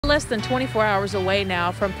less than 24 hours away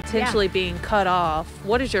now from potentially being cut off.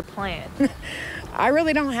 What is your plan? I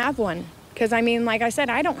really don't have one because, I mean, like I said,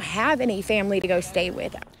 I don't have any family to go stay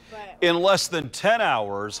with. In less than 10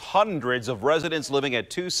 hours, hundreds of residents living at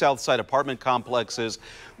 2 Southside apartment complexes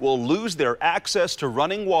will lose their access to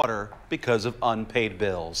running water because of unpaid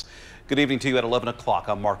bills. Good evening to you at 11 o'clock.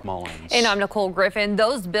 I'm Mark Mullins. And I'm Nicole Griffin.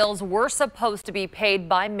 Those bills were supposed to be paid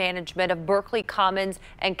by management of Berkeley Commons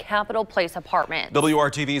and Capitol Place apartments.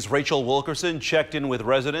 WRTV's Rachael Wilkerson checked in with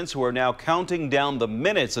residents who are now counting down the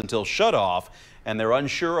minutes until shutoff, and they're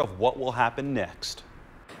unsure of what will happen next.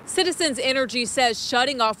 Citizens Energy says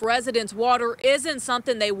shutting off residents' water isn't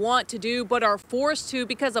something they want to do, but are forced to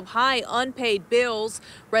because of high unpaid bills.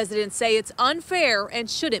 Residents say it's unfair and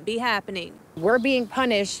shouldn't be happening. We're being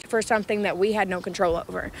punished for something that we had no control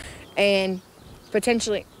over, and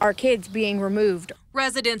potentially our kids being removed.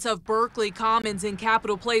 Residents of Berkeley Commons and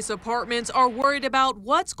Capitol Place apartments are worried about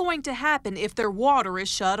what's going to happen if their water is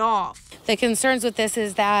shut off. The concerns with this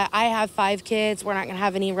is that I have 5 kids. We're not going to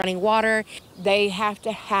have any running water. They have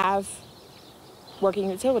to have working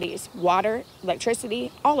utilities, water,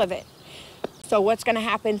 electricity, all of it. So what's going to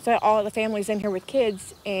happen to all the families in here with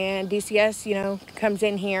kids, and DCS, comes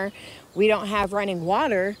in here, we don't have running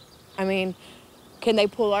water. I mean, can they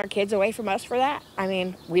pull our kids away from us for that? I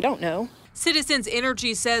mean, we don't know. Citizens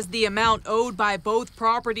Energy says the amount owed by both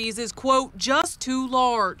properties is, quote, just too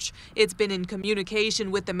large. It's been in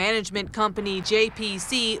communication with the management company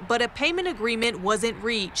JPC, but a payment agreement wasn't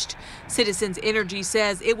reached. Citizens Energy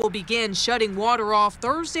says it will begin shutting water off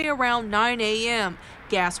Thursday around 9 a.m.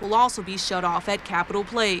 Gas will also be shut off at Capitol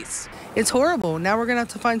Place. It's horrible. Now we're going to have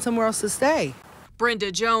to find somewhere else to stay.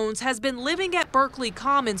 Brenda Jones has been living at Berkeley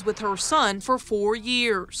Commons with her son for 4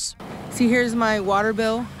 years. See, here's my water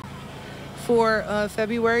bill for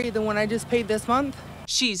February, the one I just paid this month.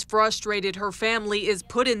 She's frustrated her family is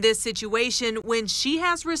put in this situation when she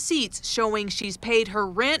has receipts showing she's paid her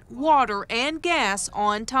rent, water, and gas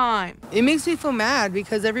on time. It makes me feel mad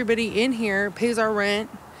because everybody in here pays our rent.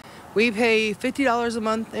 We pay $50 a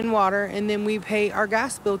month in water, and then we pay our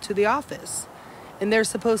gas bill to the office. And they're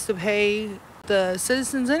supposed to pay the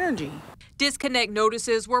Citizens Energy. Disconnect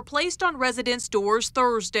notices were placed on residents' doors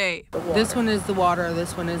Thursday. This one is the water,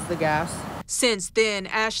 this one is the gas. Since then,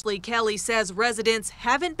 Ashley Kelly says residents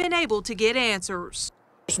haven't been able to get answers.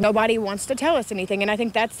 Nobody wants to tell us anything, and I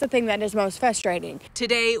think that's the thing that is most frustrating.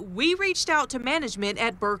 Today, we reached out to management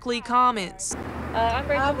at Berkeley Commons. I'm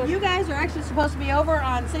Rachael. You guys are actually supposed to be over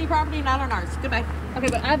on city property, not on ours. Goodbye. Okay,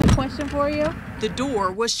 but I have a question for you. The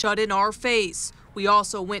door was shut in our face. We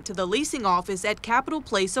also went to the leasing office at Capitol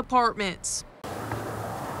Place Apartments.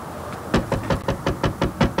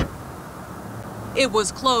 It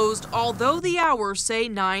was closed, although the hours say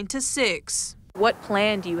 9 to 6. What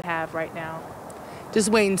plan do you have right now? Just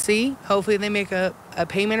wait and see. Hopefully they make a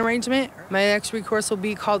payment arrangement. My next recourse will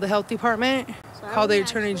be call the health department, call the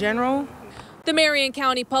attorney general. The Marion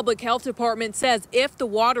County Public Health Department says if the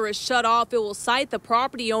water is shut off, it will cite the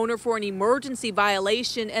property owner for an emergency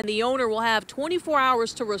violation, and the owner will have 24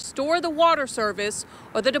 hours to restore the water service,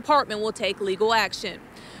 or the department will take legal action.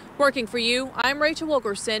 Working for you, I'm Rachael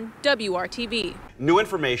Wilkerson, WRTV. New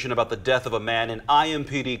information about the death of a man in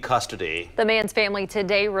IMPD custody. The man's family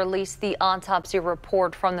today released the autopsy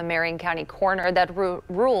report from the Marion County coroner that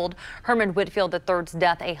ruled Herman Whitfield III's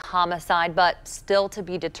death a homicide, but still to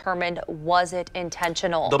be determined, was it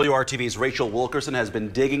intentional? WRTV's Rachael Wilkerson has been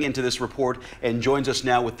digging into this report and joins us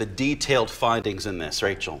now with the detailed findings in this.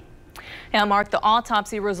 Rachael. Now, Mark, the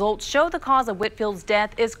autopsy results show the cause of Whitfield's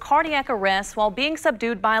death is cardiac arrest while being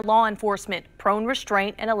subdued by law enforcement, prone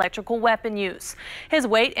restraint, and electrical weapon use. His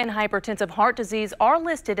weight and hypertensive heart disease are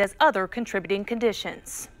listed as other contributing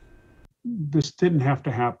conditions. This didn't have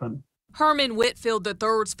to happen. Herman Whitfield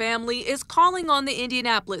III's family is calling on the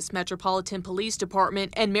Indianapolis Metropolitan Police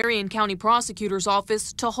Department and Marion County Prosecutor's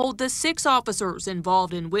Office to hold the 6 officers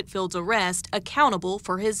involved in Whitfield's arrest accountable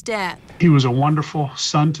for his death. He was a wonderful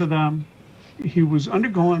son to them. He was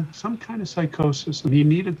undergoing some kind of psychosis, and he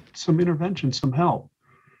needed some intervention, some help.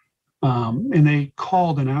 And they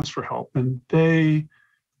called and asked for help, and they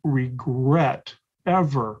regret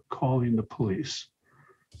ever calling the police.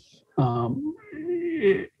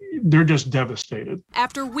 They're just devastated.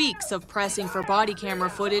 After weeks of pressing for body camera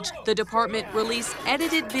footage, the department released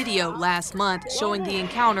edited video last month showing the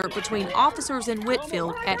encounter between officers and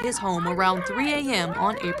Whitfield at his home around 3 a.m.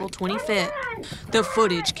 on April 25th. The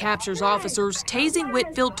footage captures officers tasing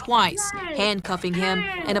Whitfield twice, handcuffing him,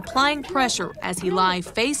 and applying pressure as he lies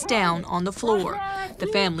face down on the floor. The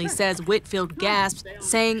family says Whitfield gasped,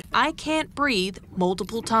 saying, "I can't breathe,"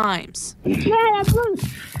 multiple times.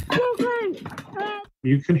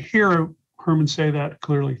 You can hear Herman say that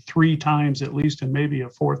clearly 3 times at least, and maybe a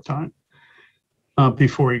 4th time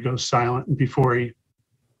before he goes silent and before he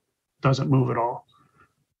doesn't move at all.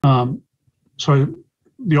 So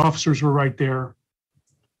the officers were right there.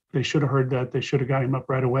 They should have heard that. They should have got him up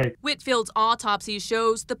right away. Whitfield's autopsy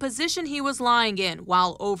shows the position he was lying in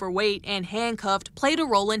while overweight and handcuffed played a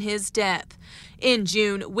role in his death. In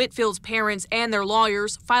June, Whitfield's parents and their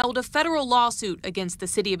lawyers filed a federal lawsuit against the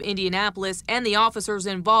city of Indianapolis and the officers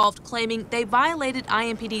involved, claiming they violated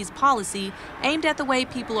IMPD's policy aimed at the way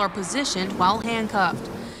people are positioned while handcuffed.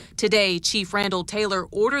 Today, Chief Randall Taylor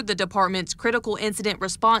ordered the department's critical incident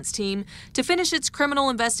response team to finish its criminal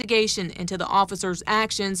investigation into the officers'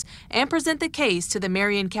 actions and present the case to the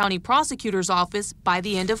Marion County Prosecutor's Office by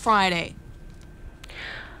the end of Friday.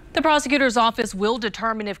 The prosecutor's office will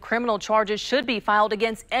determine if criminal charges should be filed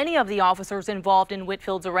against any of the officers involved in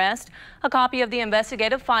Whitfield's arrest. A copy of the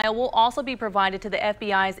investigative file will also be provided to the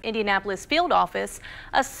FBI's Indianapolis field office.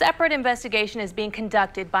 A separate investigation is being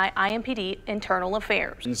conducted by IMPD Internal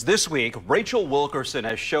Affairs. This week, Rachael Wilkerson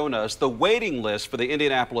has shown us the waiting list for the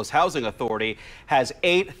Indianapolis Housing Authority has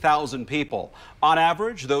 8,000 people. On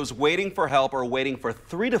average, those waiting for help are waiting for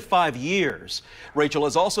 3 to 5 years. Rachael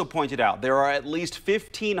has also pointed out there are at least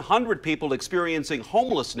 1,500 people experiencing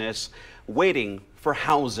homelessness waiting for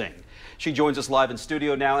housing. She joins us live in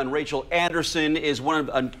studio now, and Rachael, Anderson is one of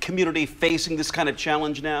a community facing this kind of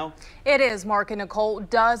challenge now. It is, Mark and Nicole.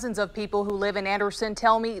 Dozens of people who live in Anderson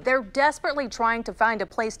tell me they're desperately trying to find a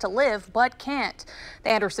place to live but can't. The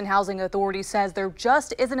Anderson Housing Authority says there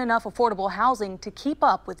just isn't enough affordable housing to keep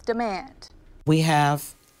up with demand. We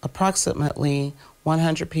have approximately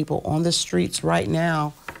 100 people on the streets right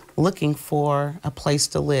now looking for a place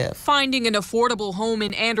to live. Finding an affordable home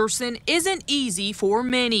in Anderson isn't easy for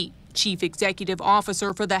many. Chief Executive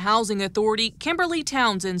Officer for the Housing Authority, Kimberly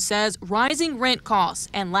Townsend, says rising rent costs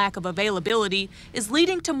and lack of availability is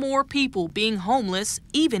leading to more people being homeless,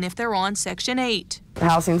 even if they're on Section 8.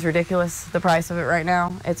 Housing's ridiculous, the price of it right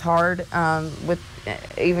now. It's hard with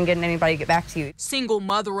even getting anybody to get back to you. Single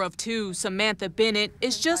mother of 2, Samantha Bennett,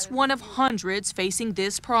 is just one of hundreds facing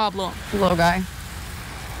this problem. Little guy.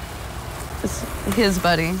 It's his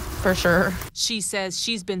buddy, for sure. She says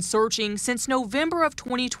she's been searching since November of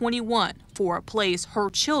 2021 for a place her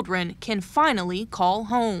children can finally call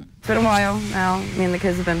home. It's been a while now. Me and the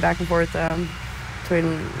kids have been back and forth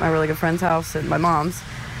between my really good friend's house and my mom's,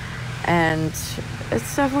 and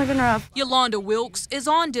it's definitely been rough. Yolanda Wilkes is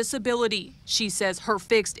on disability. She says her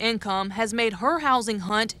fixed income has made her housing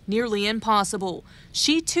hunt nearly impossible.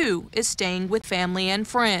 She, too, is staying with family and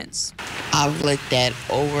friends. I've looked at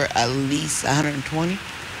over at least 120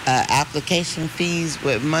 application fees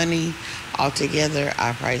with money. Altogether,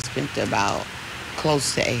 I probably spent about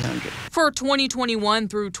close to 800. For 2021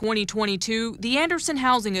 through 2022, the Anderson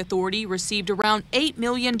Housing Authority received around $8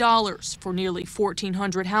 million for nearly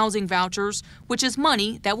 1,400 housing vouchers, which is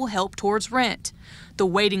money that will help towards rent. The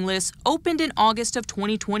waiting list opened in August of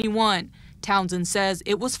 2021. Townsend says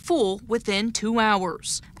it was full within 2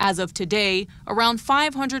 hours. As of today, around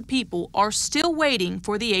 500 people are still waiting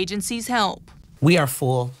for the agency's help. We are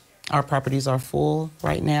full. Our properties are full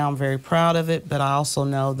right now. I'm very proud of it, but I also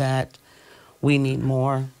know that we need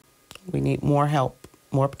more. We need more help,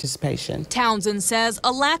 more participation. Townsend says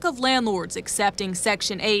a lack of landlords accepting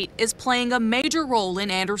Section 8 is playing a major role in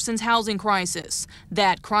Anderson's housing crisis.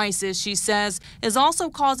 That crisis, she says, is also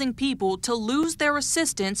causing people to lose their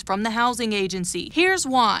assistance from the housing agency. Here's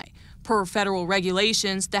why. Per federal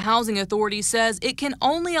regulations, the Housing Authority says it can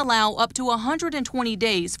only allow up to 120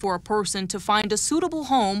 days for a person to find a suitable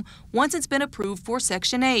home once it's been approved for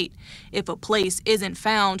Section 8. If a place isn't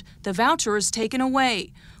found, the voucher is taken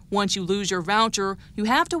away. Once you lose your voucher, you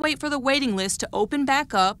have to wait for the waiting list to open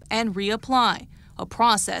back up and reapply, a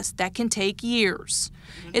process that can take years.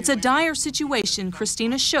 It's a dire situation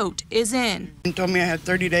Christina Schote is in. They told me I had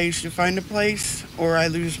 30 days to find a place or I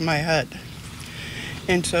lose my HUD.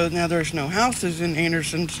 And so now there's no houses in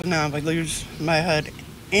Anderson, so now I lose my HUD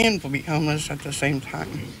and will be homeless at the same time.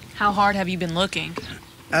 How hard have you been looking?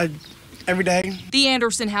 Every day. The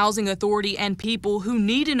Anderson Housing Authority and people who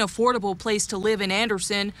need an affordable place to live in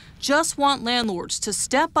Anderson just want landlords to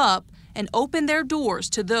step up and open their doors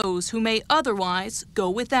to those who may otherwise go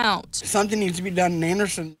without. Something needs to be done in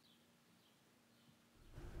Anderson.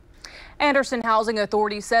 Anderson Housing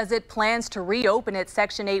Authority says it plans to reopen its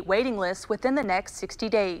Section 8 waiting list within the next 60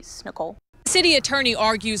 days. Nicole. City attorney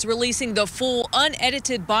argues releasing the full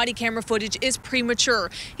unedited body camera footage is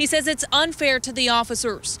premature. He says it's unfair to the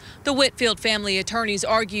officers. The Whitfield family attorneys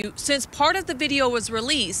argue since part of the video was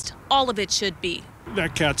released, all of it should be.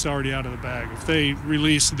 that cat's already out of the bag. If they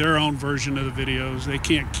release their own version of the videos, they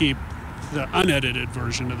can't keep the unedited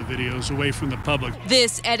version of the videos away from the public.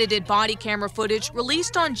 This edited body camera footage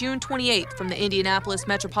released on June 28th from the Indianapolis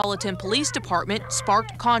Metropolitan Police Department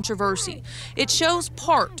sparked controversy. It shows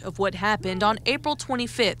part of what happened on April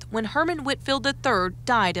 25th when Herman Whitfield III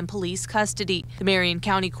died in police custody. The Marion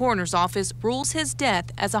County Coroner's Office rules his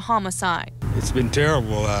death as a homicide. It's been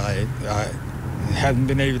terrible. I haven't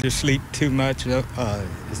been able to sleep too much.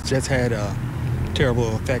 It's just had a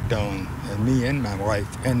terrible effect on me and my wife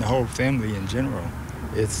and the whole family in general.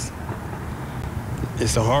 It's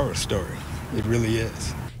a horror story. It really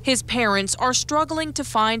is. His parents are struggling to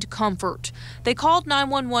find comfort. They called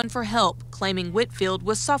 911 for help, claiming Whitfield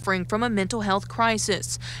was suffering from a mental health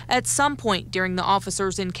crisis. At some point during the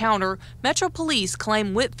officers' encounter, Metro Police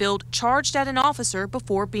claim Whitfield charged at an officer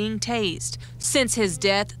before being tased. Since his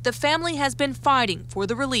death, the family has been fighting for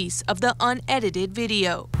the release of the unedited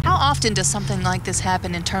video. How often does something like this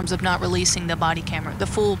happen in terms of not releasing the body camera, the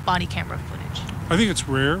full body camera footage? I think it's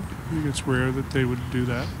rare. I think it's rare that they would do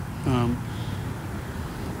that.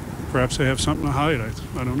 Perhaps they have something to hide.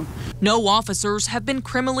 I don't know. No officers have been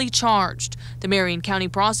criminally charged. The Marion County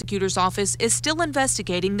Prosecutor's Office is still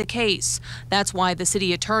investigating the case. That's why the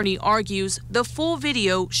city attorney argues the full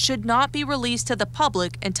video should not be released to the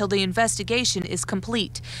public until the investigation is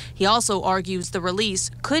complete. He also argues the release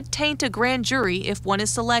could taint a grand jury if one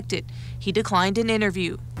is selected. He declined an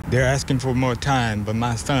interview. They're asking for more time, but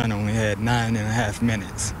my son only had 9.5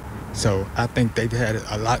 minutes. So I think they've had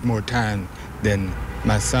a lot more time than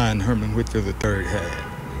my son, Herman Whitfield III, had.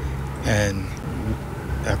 And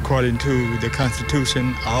according to the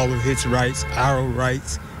Constitution, all of his rights, our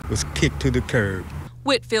rights, was kicked to the curb.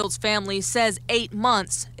 Whitfield's family says 8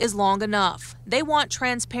 months is long enough. They want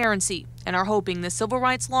transparency and are hoping the civil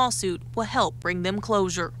rights lawsuit will help bring them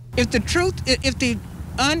closure. If the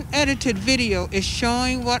unedited video is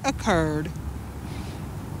showing what occurred,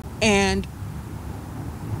 and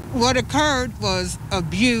what occurred was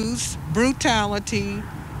abuse, brutality,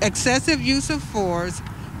 excessive use of force,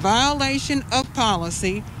 violation of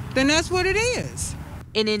policy, then that's what it is.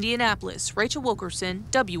 In Indianapolis, Rachael Wilkerson,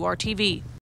 WRTV.